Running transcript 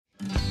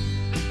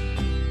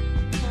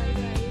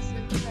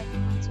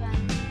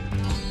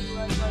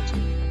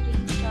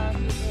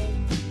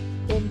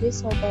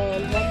this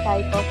hotel, one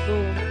type of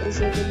room is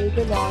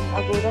available on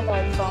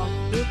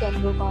agoda.com. You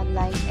can book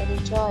online and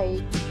enjoy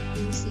it.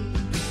 To see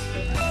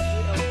the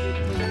other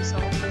reviews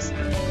of this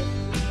hotel,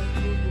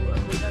 you can go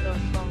to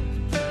agoda.com.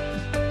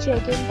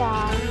 Check-in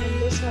time in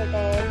this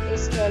hotel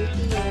is 12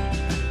 p.m.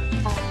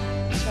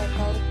 and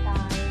check-out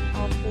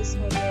time of this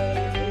hotel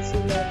is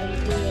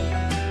 11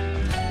 p.m.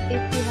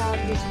 If you have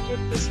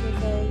visited this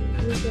hotel,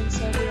 you can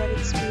send your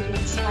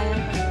experience via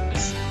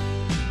comments.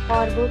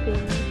 For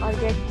booking or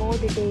get more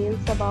details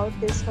about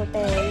this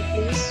hotel,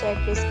 please check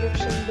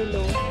description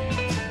below.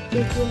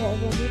 If you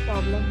have any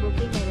problem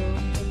booking a room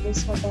in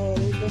this hotel,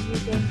 then you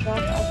can drop a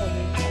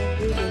comment and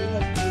we will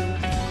help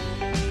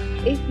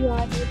you. If you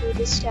are new to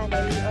this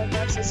channel or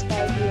not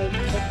subscribed yet,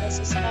 then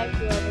subscribe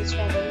to our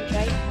channel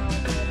right now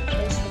and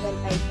press the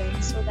bell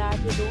icon so that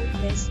you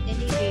don't miss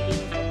any video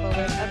of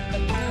our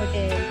upcoming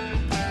hotel.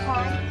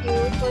 Thank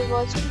you for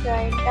watching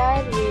the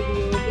entire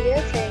video.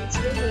 Dear friends,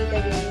 we meet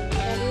again in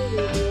a new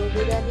video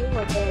with